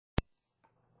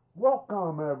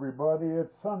Welcome, everybody.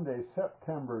 It's Sunday,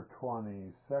 September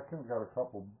 22nd. Got a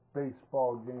couple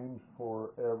baseball games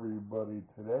for everybody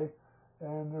today.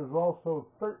 And there's also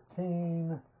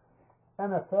 13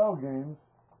 NFL games.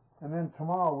 And then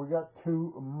tomorrow we got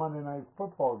two Monday Night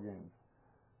Football games.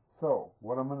 So,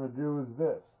 what I'm going to do is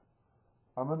this.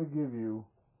 I'm going to give you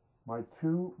my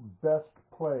two best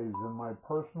plays in my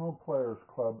personal players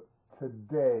club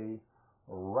today,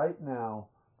 right now,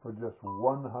 for just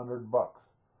 100 bucks.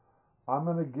 I'm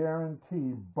going to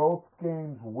guarantee both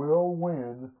games will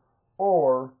win,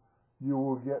 or you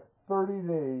will get 30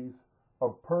 days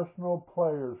of personal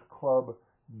players club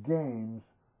games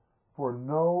for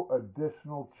no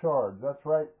additional charge. That's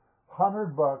right,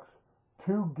 100 bucks,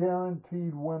 two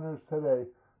guaranteed winners today.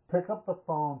 Pick up the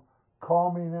phone,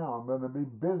 call me now. I'm going to be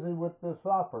busy with this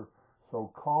offer, so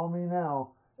call me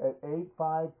now at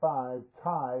 855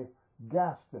 Ty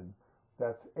Gaston.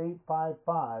 That's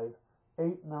 855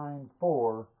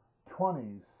 894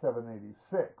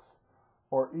 2786,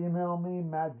 or email me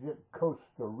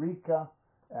magiccostarica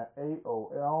at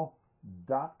AOL.com.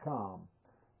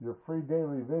 Your free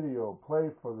daily video play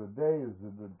for the day is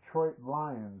the Detroit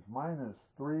Lions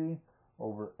 -3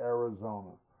 over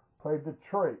Arizona. Play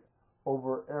Detroit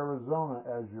over Arizona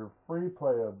as your free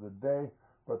play of the day,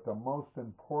 but the most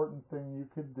important thing you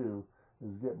could do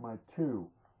is get my two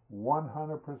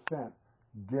 100%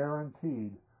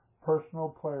 guaranteed personal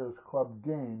players club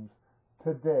games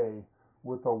today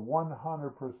with a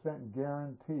 100%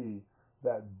 guarantee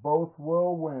that both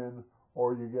will win,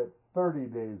 or you get 30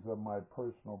 days of my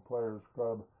personal players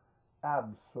club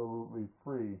absolutely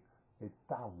free,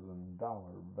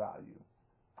 $1,000 value.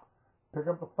 Pick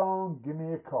up the phone, give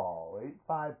me a call,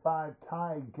 855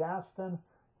 Ty Gaston,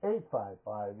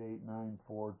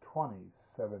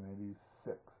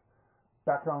 855-894-2786.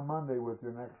 Back on Monday with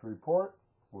your next report.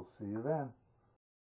 We'll see you then.